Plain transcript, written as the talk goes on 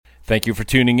Thank you for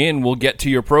tuning in. We'll get to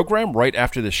your program right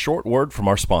after this short word from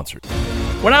our sponsors.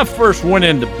 When I first went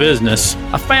into business,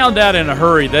 I found out in a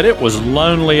hurry that it was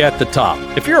lonely at the top.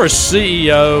 If you're a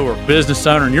CEO or business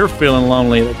owner and you're feeling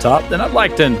lonely at the top, then I'd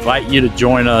like to invite you to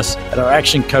join us at our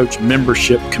Action Coach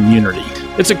membership community.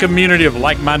 It's a community of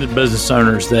like-minded business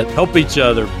owners that help each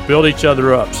other, build each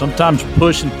other up, sometimes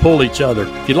push and pull each other.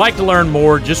 If you'd like to learn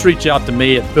more, just reach out to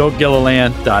me at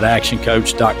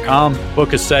philgilliland.actioncoach.com,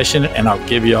 book a session, and I'll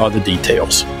give you all the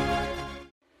details.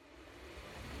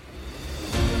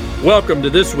 Welcome to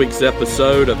this week's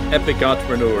episode of Epic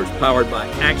Entrepreneurs, powered by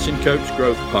Action Coach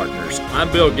Growth Partners.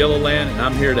 I'm Bill Gilliland, and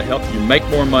I'm here to help you make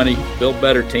more money, build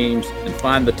better teams, and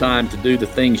find the time to do the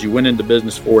things you went into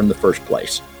business for in the first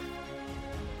place.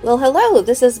 Well, hello,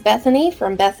 this is Bethany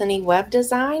from Bethany Web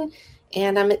Design,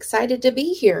 and I'm excited to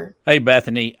be here. Hey,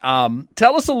 Bethany,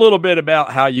 tell us a little bit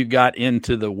about how you got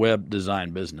into the web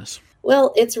design business.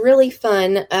 Well, it's really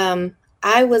fun.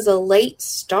 I was a late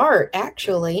start,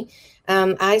 actually.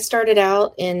 I started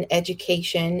out in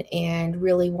education and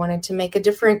really wanted to make a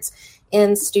difference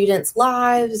in students'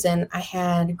 lives. And I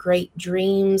had great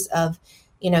dreams of,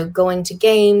 going to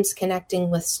games,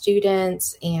 connecting with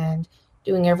students, and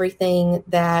doing everything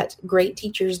that great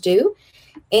teachers do.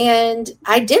 And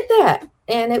I did that.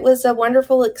 And it was a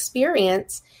wonderful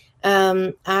experience.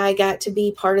 I got to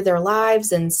be part of their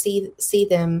lives and see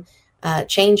them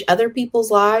change other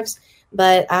people's lives.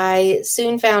 But I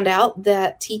soon found out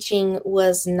that teaching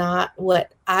was not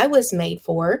what I was made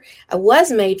for. I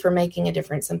was made for making a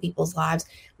difference in people's lives,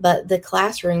 but the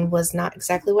classroom was not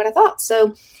exactly what I thought.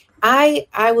 So I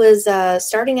was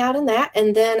starting out in that,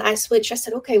 and then I switched. I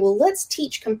said, okay, well, let's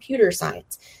teach computer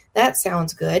science. That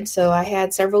sounds good. So I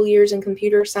had several years in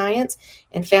computer science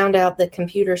and found out that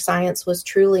computer science was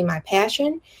truly my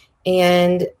passion.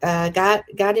 And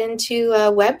got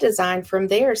into web design from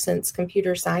there, since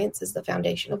computer science is the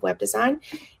foundation of web design.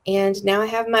 And now I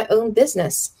have my own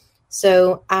business.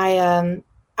 So I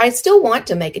still want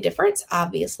to make a difference,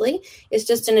 obviously. It's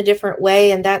just in a different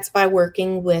way. And that's by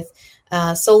working with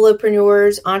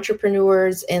solopreneurs,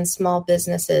 entrepreneurs, and small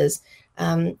businesses.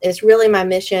 It's really my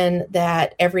mission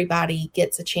that everybody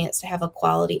gets a chance to have a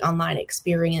quality online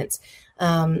experience,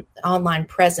 online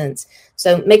presence.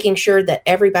 So making sure that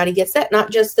everybody gets that, not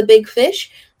just the big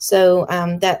fish. So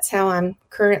that's how I'm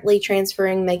currently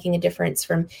transferring, making a difference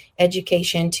from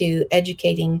education to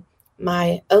educating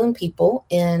my own people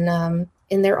in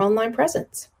their online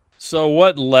presence. So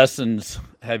what lessons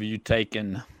have you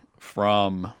taken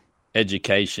from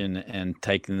education and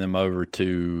taking them over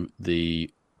to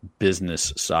the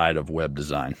business side of web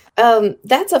design?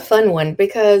 That's a fun one,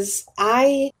 because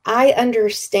I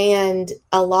understand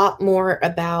a lot more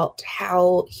about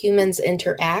how humans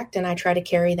interact, and I try to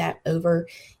carry that over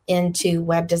into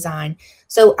web design.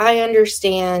 So I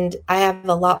have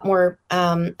a lot more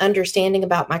understanding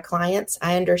about my clients.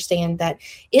 I understand that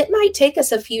it might take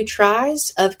us a few tries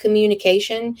of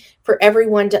communication for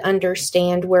everyone to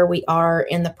understand where we are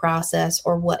in the process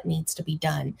or what needs to be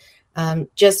done.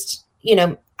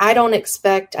 I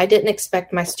didn't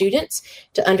expect my students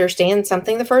to understand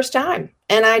something the first time.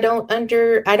 And I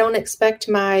don't expect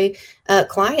my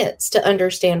clients to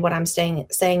understand what I'm saying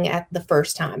at the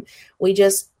first time. We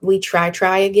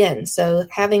try again. So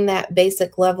having that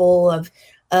basic level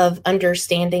of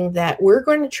understanding that we're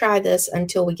going to try this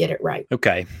until we get it right.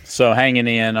 Okay. So hanging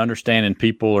in, understanding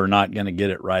people are not going to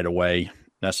get it right away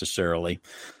necessarily.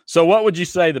 So what would you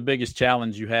say the biggest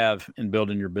challenge you have in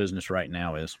building your business right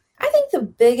now is? I think the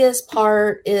biggest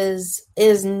part is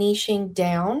niching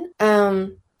down.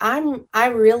 I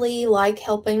really like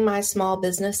helping my small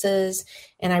businesses,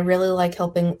 and I really like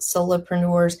helping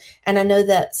solopreneurs. And I know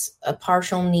that's a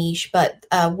partial niche, but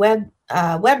web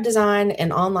design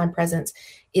and online presence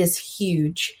is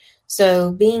huge.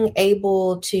 So being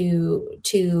able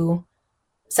to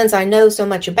since I know so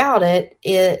much about it,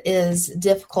 it is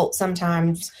difficult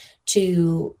sometimes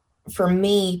for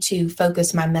me to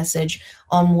focus my message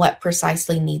on what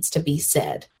precisely needs to be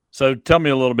said. So tell me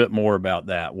a little bit more about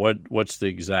that. What's the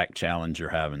exact challenge you're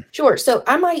having? Sure. So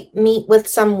I might meet with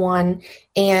someone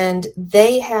and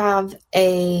they have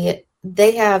a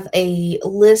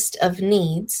list of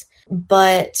needs,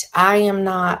 but I am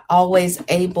not always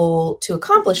able to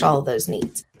accomplish all of those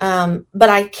needs. But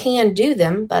I can do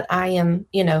them, but I am,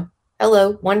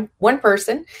 one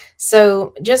person.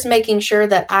 So just making sure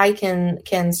that I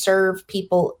can serve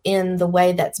people in the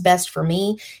way that's best for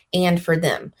me and for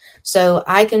them. So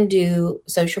I can do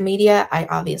social media. I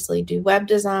obviously do web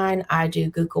design. I do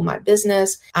Google My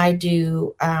Business. I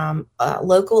do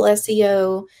local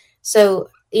SEO. So,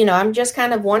 I'm just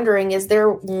kind of wondering, is there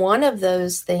one of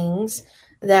those things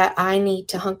that I need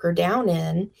to hunker down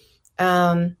in,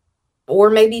 or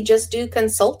maybe just do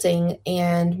consulting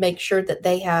and make sure that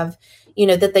they have,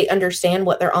 that they understand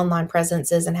what their online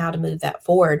presence is and how to move that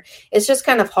forward. It's just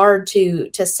kind of hard to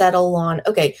settle on,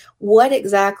 okay, what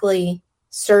exactly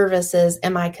services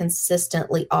am I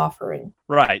consistently offering?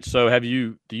 Right. So do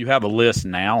you have a list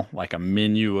now, like a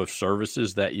menu of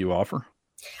services that you offer?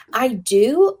 I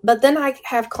do, but then I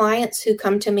have clients who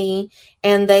come to me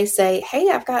and they say, hey,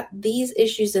 I've got these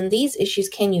issues and these issues.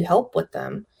 Can you help with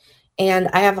them? And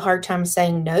I have a hard time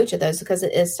saying no to those because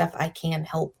it is stuff I can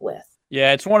help with.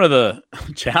 Yeah, it's one of the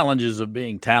challenges of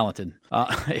being talented.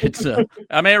 It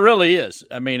really is.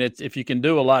 I mean, if you can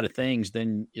do a lot of things,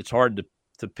 then it's hard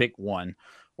to pick one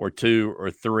or two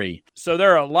or three. So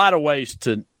there are a lot of ways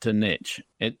to niche,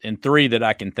 and three that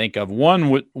I can think of.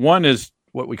 One is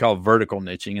what we call vertical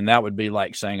niching, and that would be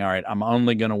like saying, all right, I'm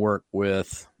only going to work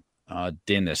with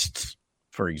dentists,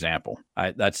 for example.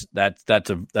 That's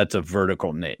a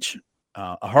vertical niche.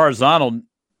 A horizontal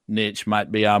niche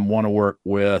might be I want to work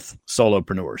with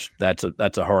solopreneurs.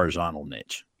 That's a horizontal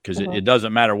niche because it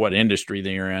doesn't matter what industry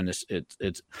they're in.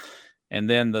 It's and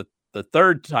then the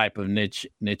third type of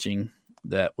niching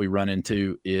that we run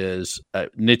into is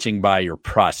niching by your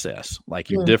process. Like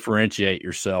you differentiate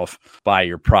yourself by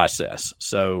your process.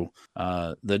 So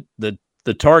the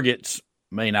targets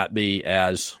may not be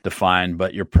as defined,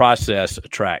 but your process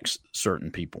attracts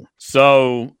certain people.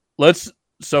 So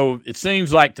it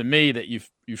seems like to me that you've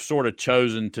sort of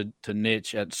chosen to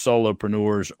niche at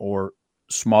solopreneurs or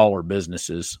smaller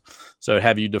businesses. So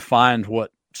have you defined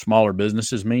what smaller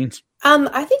businesses means?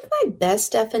 I think my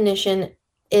best definition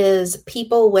is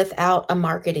people without a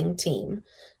marketing team.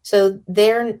 So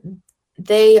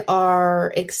they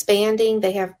are expanding.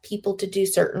 They have people to do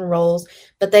certain roles,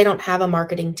 but they don't have a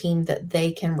marketing team that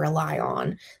they can rely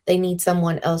on. They need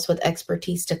someone else with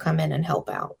expertise to come in and help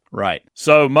out. Right.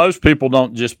 So most people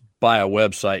don't just buy a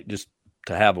website just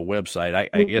to have a website.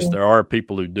 I guess there are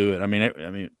people who do it. I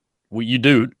mean, you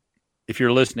do. If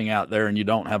you're listening out there and you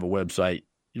don't have a website,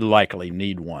 you likely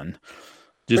need one.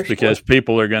 Just because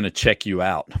people are going to check you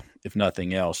out, if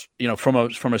nothing else.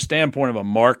 From a standpoint of a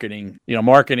marketing,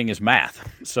 marketing is math.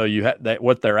 So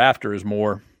what they're after is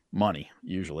more money,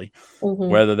 usually,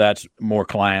 whether that's more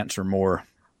clients or more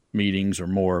meetings or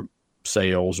more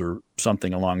sales or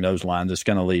something along those lines. It's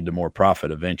going to lead to more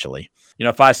profit eventually.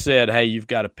 If I said, hey, you've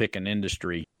got to pick an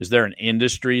industry, is there an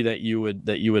industry that you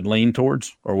would lean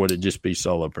towards, or would it just be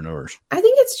solopreneurs? I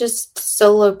think it's just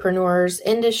solopreneurs.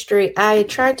 Industry, I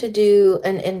tried to do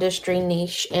an industry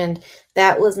niche and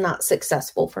that was not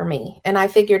successful for me. And I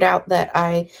figured out that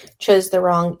I chose the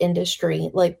wrong industry.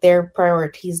 Like their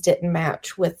priorities didn't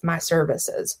match with my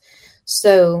services.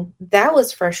 So that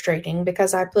was frustrating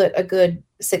because I put a good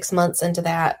 6 months into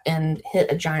that and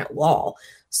hit a giant wall.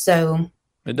 So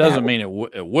it doesn't mean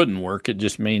it wouldn't work. It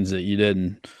just means that you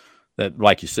didn't, that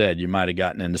like you said, you might have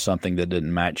gotten into something that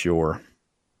didn't match your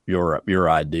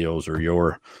ideals or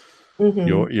your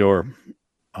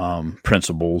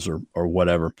principles or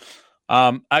whatever.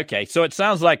 Okay. So it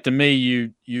sounds like to me,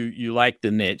 you like the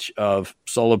niche of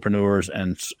solopreneurs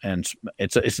and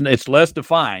it's less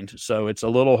defined. So it's a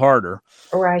little harder.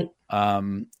 Right.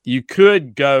 You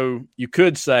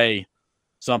could say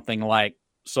something like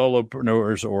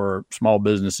solopreneurs or small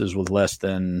businesses with less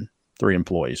than 3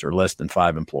 employees or less than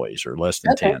 5 employees or less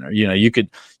than 10, or, you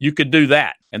could do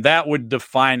that. And that would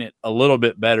define it a little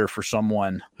bit better for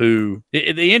someone who,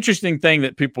 the interesting thing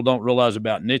that people don't realize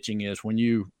about niching is when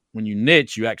you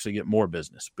niche, you actually get more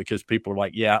business because people are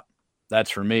like, yeah, that's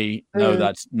for me. No,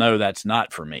 that's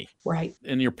not for me. Right.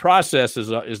 And your process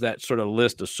is that sort of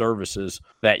list of services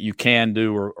that you can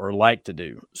do or like to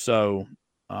do. So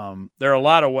there are a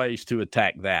lot of ways to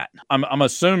attack that. I'm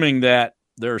assuming that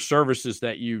there are services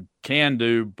that you can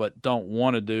do but don't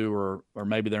want to do, or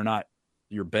maybe they're not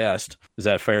your best. Is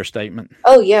that a fair statement?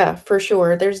 Oh yeah, for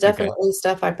sure. There's definitely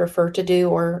stuff I prefer to do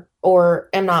or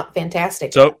am not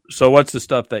fantastic at. So what's the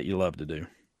stuff that you love to do?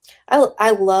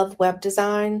 I love web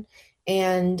design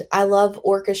and I love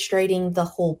orchestrating the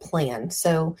whole plan.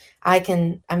 So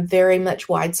I'm very much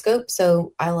wide scope.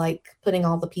 So I like putting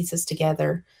all the pieces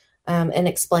together and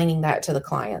explaining that to the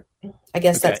client. I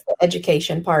guess that's the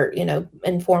education part,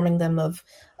 informing them of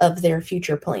their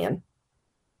future plan.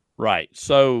 Right.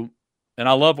 So, and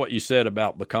I love what you said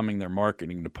about becoming their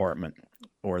marketing department,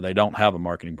 or they don't have a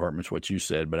marketing department, is what you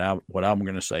said. But what I'm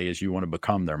going to say is you want to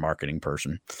become their marketing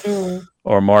person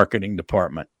or marketing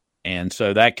department. And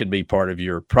so that could be part of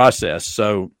your process.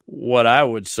 So what I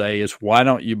would say is, why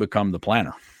don't you become the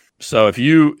planner? So if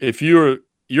you're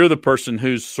the person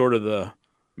who's sort of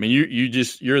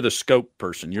you're the scope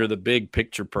person, you're the big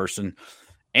picture person,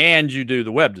 and you do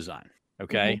the web design.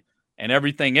 Okay. And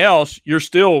everything else, you're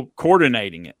still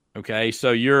coordinating it. Okay.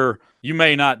 So you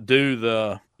may not do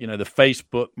the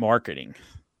Facebook marketing.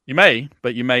 You may,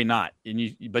 but you may not.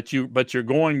 But you're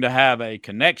going to have a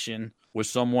connection with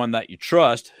someone that you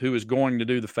trust who is going to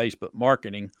do the Facebook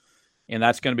marketing. And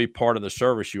that's going to be part of the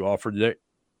service you offer.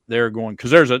 They're going,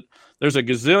 because there's a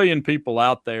gazillion people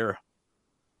out there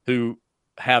who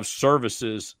have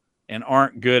services and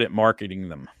aren't good at marketing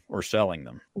them or selling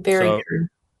them. Very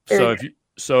true.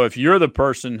 So if you're the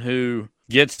person who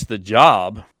gets the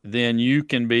job, then you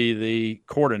can be the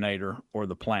coordinator or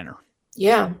the planner.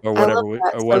 Yeah. Or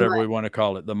whatever we want to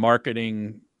call it. The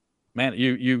marketing man,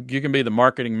 you can be the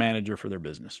marketing manager for their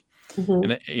business.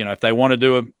 And if they want to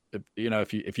do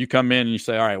if you come in and you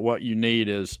say, all right, what you need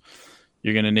is,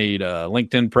 you're going to need a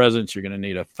LinkedIn presence. You're going to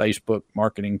need a Facebook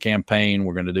marketing campaign.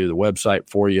 We're going to do the website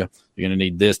for you. You're going to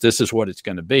need this. This is what it's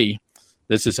going to be.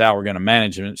 This is how we're going to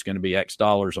manage it. It's going to be X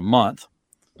dollars a month.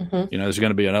 There's going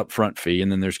to be an upfront fee,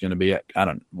 and then there's going to be,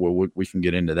 we can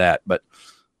get into that. But,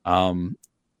 and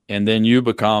then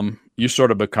you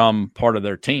sort of become part of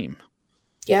their team.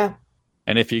 Yeah.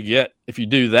 And if you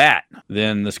do that,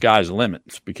 then the sky's the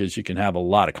limit, because you can have a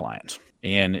lot of clients,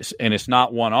 and it's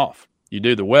not one off. You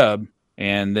do the web,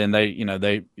 and then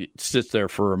it sits there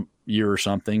for a year or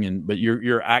something, but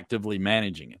you're actively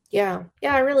managing it. Yeah.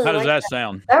 Yeah. I really How does that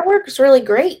sound? That works really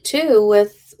great too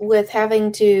with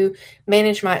having to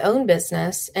manage my own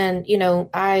business. And,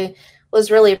 I was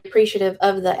really appreciative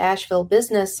of the Asheville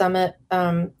Business Summit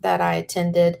that I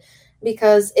attended,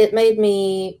 because it made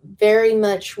me very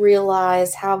much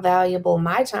realize how valuable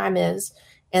my time is,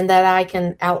 and that I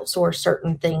can outsource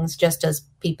certain things just as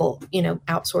people,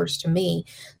 outsource to me.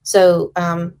 So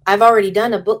I've already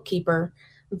done a bookkeeper,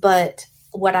 but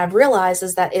what I've realized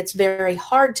is that it's very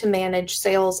hard to manage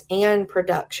sales and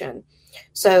production.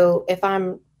 So if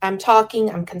I'm talking,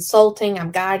 I'm consulting,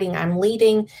 I'm guiding, I'm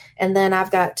leading, and then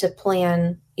I've got to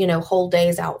plan, whole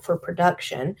days out for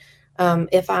production.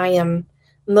 If I am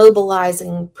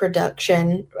mobilizing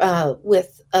production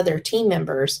with other team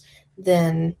members,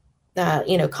 then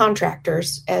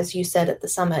contractors, as you said at the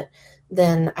summit,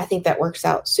 then I think that works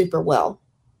out super well.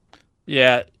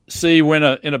 Yeah. See, when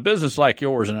in a business like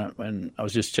yours, and I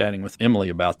was just chatting with Emily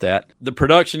about that, the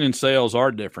production and sales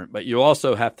are different, but you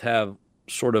also have to have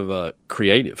sort of a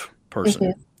creative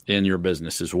person in your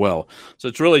business as well. So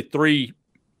it's really three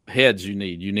heads you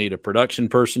need. You need a production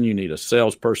person, you need a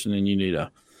sales person, and you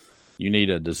need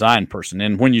a design person.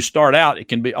 And when you start out, it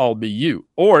can all be you,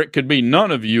 or it could be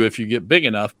none of you if you get big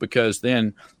enough, because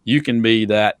then you can be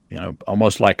that,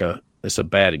 almost like it's a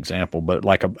bad example, but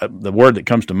like the word that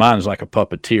comes to mind is like a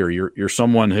puppeteer. You're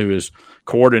someone who is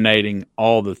coordinating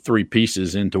all the three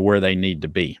pieces into where they need to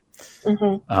be.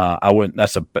 I wouldn't.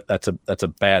 That's a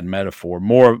bad metaphor.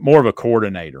 More of a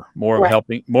coordinator. More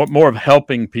of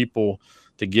helping people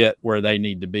to get where they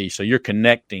need to be. So you're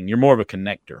connecting. You're more of a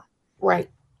connector.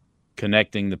 Right.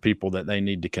 Connecting the people that they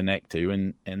need to connect to,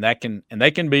 and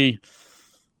they can be.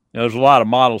 There's a lot of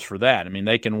models for that. I mean,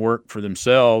 they can work for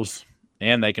themselves,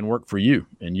 and they can work for you,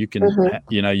 and you can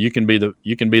you can be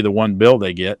the one bill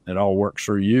they get. It all works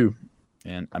for you,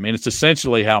 and I mean, it's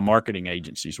essentially how marketing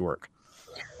agencies work.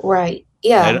 Right.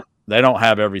 Yeah. They don't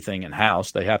have everything in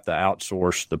house. They have to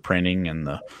outsource the printing and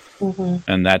the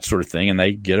and that sort of thing, and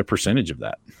they get a percentage of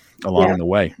that along the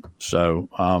way. So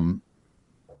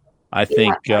I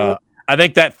think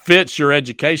that fits your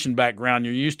education background.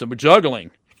 You're used to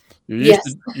juggling. You're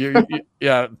used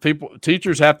to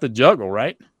teachers have to juggle,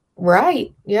 right?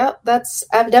 Right. Yeah.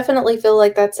 I definitely feel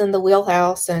like that's in the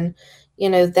wheelhouse, and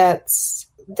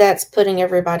that's putting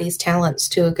everybody's talents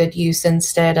to a good use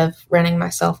instead of running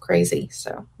myself crazy.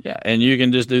 So yeah, and you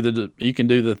can just do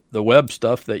the web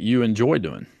stuff that you enjoy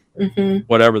doing,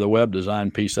 whatever the web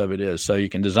design piece of it is. So you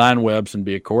can design webs and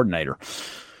be a coordinator.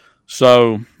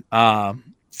 So I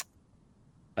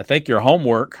think your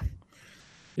homework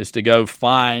is to go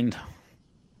find,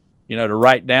 to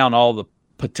write down all the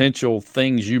potential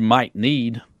things you might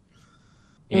need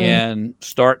and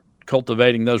start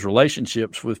cultivating those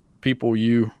relationships with people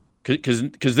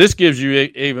because this gives you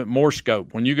even more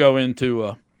scope when you go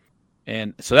into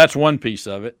and so that's one piece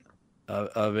of it.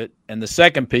 And the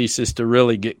second piece is to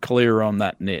really get clear on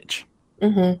that niche.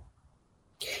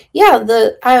 Yeah,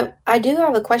 I do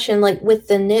have a question. Like with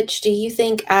the niche, do you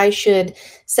think I should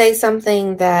say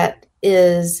something that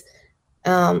is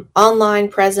online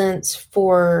presence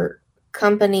for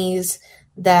companies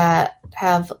that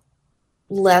have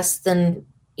less than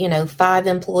 5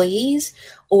 employees,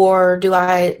 or do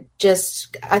I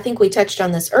think we touched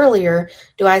on this earlier.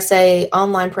 Do I say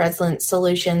online presence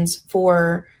solutions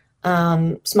for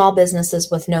small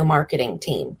businesses with no marketing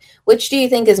team. Which do you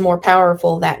think is more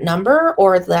powerful, that number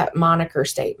or that moniker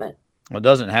statement? Well, it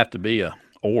doesn't have to be a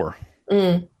or.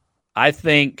 I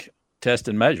think test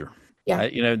and measure.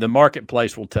 Yeah. The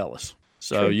marketplace will tell us.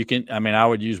 So True. I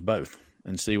would use both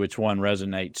and see which one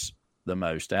resonates the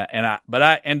most.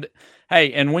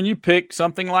 And when you pick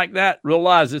something like that,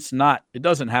 realize it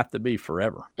doesn't have to be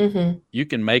forever. Mm-hmm. You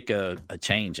can make a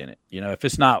change in it. If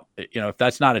it's not, if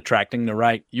that's not attracting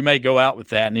you may go out with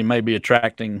that and you may be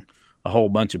attracting a whole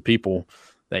bunch of people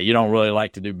that you don't really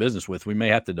like to do business with. We may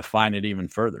have to define it even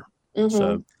further. Mm-hmm.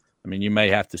 So, you may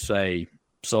have to say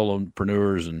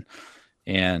solopreneurs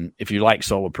and if you like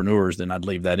solopreneurs, then I'd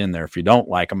leave that in there. If you don't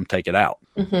like them, take it out.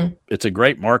 Mm-hmm. It's a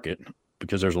great market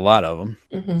because there's a lot of them.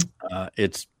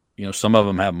 Mm-hmm. Some of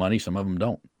them have money, some of them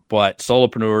don't. But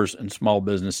solopreneurs and small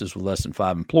businesses with less than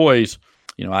 5 employees,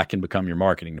 I can become your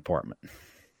marketing department.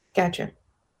 Gotcha.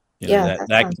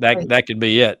 That could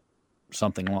be it.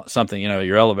 Something,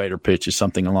 your elevator pitch is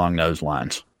something along those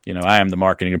lines. I am the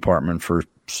marketing department for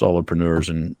solopreneurs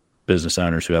and business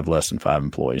owners who have less than 5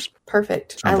 employees.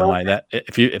 Perfect. Something like that.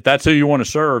 If that's who you want to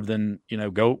serve, then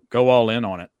go all in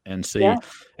on it and see. Yeah.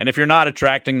 And if you're not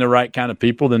attracting the right kind of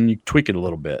people, then you tweak it a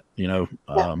little bit.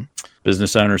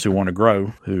 Business owners who want to grow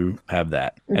who have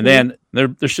that, and then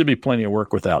there should be plenty of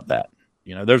work without that.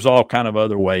 There's all kind of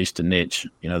other ways to niche.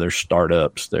 There's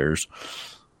startups. There's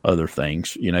other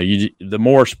things. The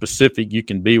more specific you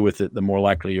can be with it, the more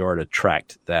likely you are to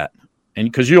attract that. And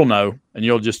because you'll know, and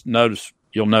you'll just notice.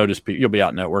 You'll notice people, you'll be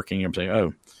out networking and say,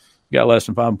 "Oh, you got less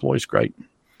than 5 employees? Great.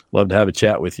 Love to have a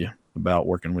chat with you about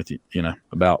working with you,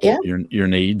 about your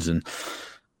needs and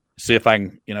see if I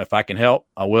can, if I can help,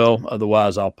 I will.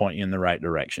 Otherwise, I'll point you in the right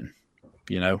direction.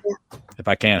 If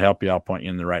I can't help you, I'll point you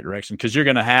in the right direction because you're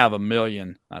going to have not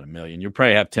a million. You'll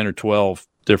probably have 10 or 12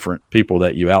 different people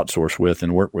that you outsource with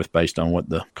and work with based on what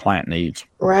the client needs.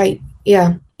 Right.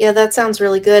 Yeah. Yeah. That sounds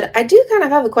really good. I do kind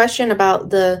of have a question about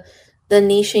the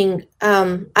niching.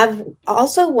 I've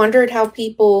also wondered how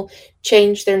people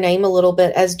change their name a little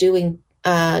bit as doing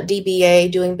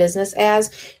DBA, doing business as.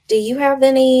 Do you have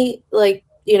any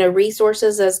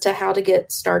resources as to how to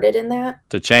get started in that?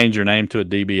 To change your name to a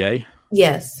DBA?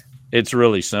 Yes. It's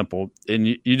really simple. And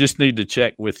you just need to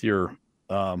check with your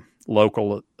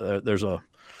local, there's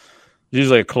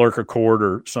usually a clerk of court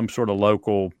or some sort of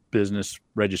local business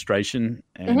registration.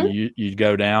 And you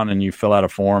go down and you fill out a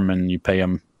form and you pay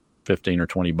them $15 or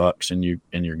 $20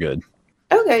 and you're good.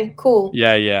 Okay, cool.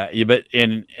 Yeah. But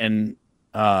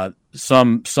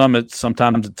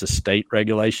sometimes it's a state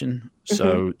regulation.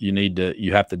 So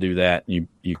you have to do that. You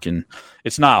can,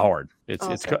 it's not hard.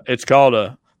 It's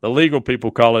called the legal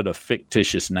people call it a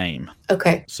fictitious name.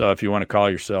 Okay. So if you want to call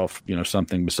yourself,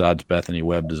 something besides Bethany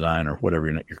Web Design or whatever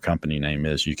your company name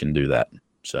is, you can do that.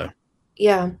 So.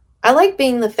 Yeah. I like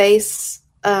being the face.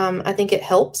 I think it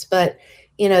helps, but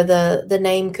the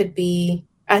name could be,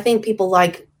 I think people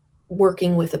like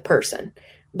working with a person,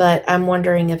 but I'm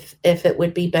wondering if it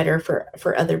would be better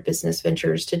for other business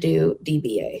ventures to do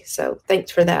DBA. So thanks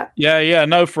for that. Yeah.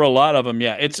 No, for a lot of them.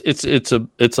 Yeah.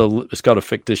 It's got a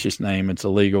fictitious name. It's a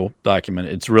legal document.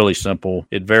 It's really simple.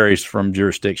 It varies from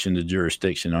jurisdiction to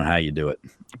jurisdiction on how you do it,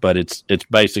 but it's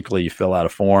basically you fill out a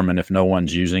form and if no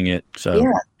one's using it. So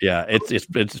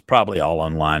it's probably all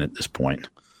online at this point.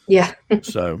 Yeah.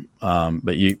 So,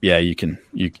 but you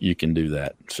can do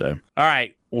that. So, all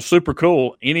right. Well, super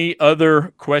cool. Any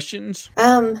other questions?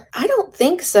 I don't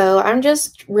think so. I'm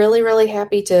just really, really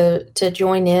happy to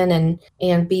join in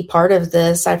and be part of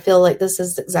this. I feel like this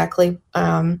is exactly,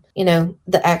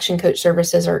 the Action Coach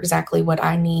services are exactly what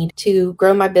I need to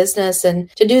grow my business and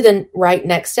to do the right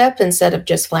next step instead of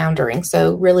just floundering.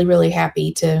 So really, really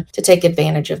happy to take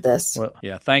advantage of this. Well,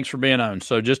 yeah. Thanks for being on.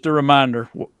 So just a reminder,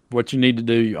 what you need to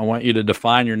do, I want you to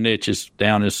define your niches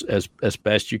down as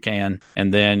best you can.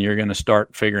 And then you're going to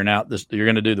start figuring out this. You're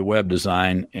going to do the web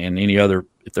design and any other,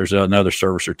 if there's another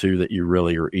service or two that you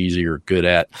really are easy or good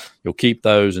at, you'll keep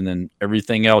those. And then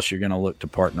everything else you're going to look to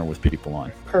partner with people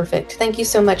on. Perfect. Thank you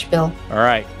so much, Bill. All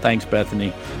right. Thanks,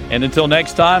 Bethany. And until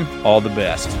next time, all the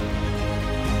best.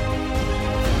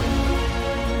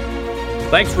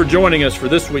 Thanks for joining us for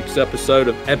this week's episode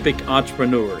of Epic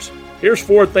Entrepreneurs. Here's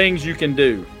 4 things you can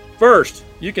do. First,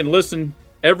 you can listen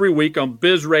every week on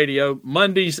Biz Radio,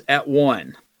 Mondays at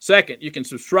 1. Second, you can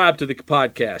subscribe to the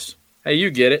podcast. Hey,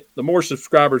 you get it. The more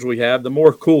subscribers we have, the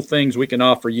more cool things we can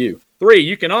offer you. 3,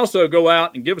 you can also go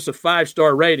out and give us a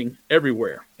 5-star rating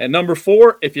everywhere. And number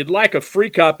 4, if you'd like a free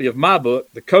copy of my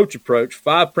book, The Coach Approach,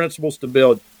 5 Principles to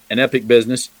Build an Epic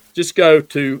Business, just go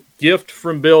to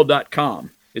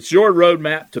giftfrombill.com. It's your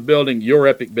roadmap to building your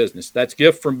epic business. That's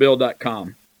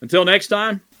giftfrombill.com. Until next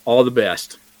time, all the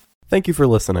best. Thank you for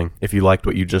listening. If you liked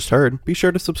what you just heard, be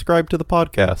sure to subscribe to the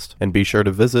podcast, and be sure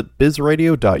to visit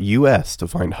bizradio.us to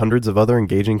find hundreds of other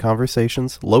engaging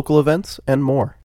conversations, local events, and more.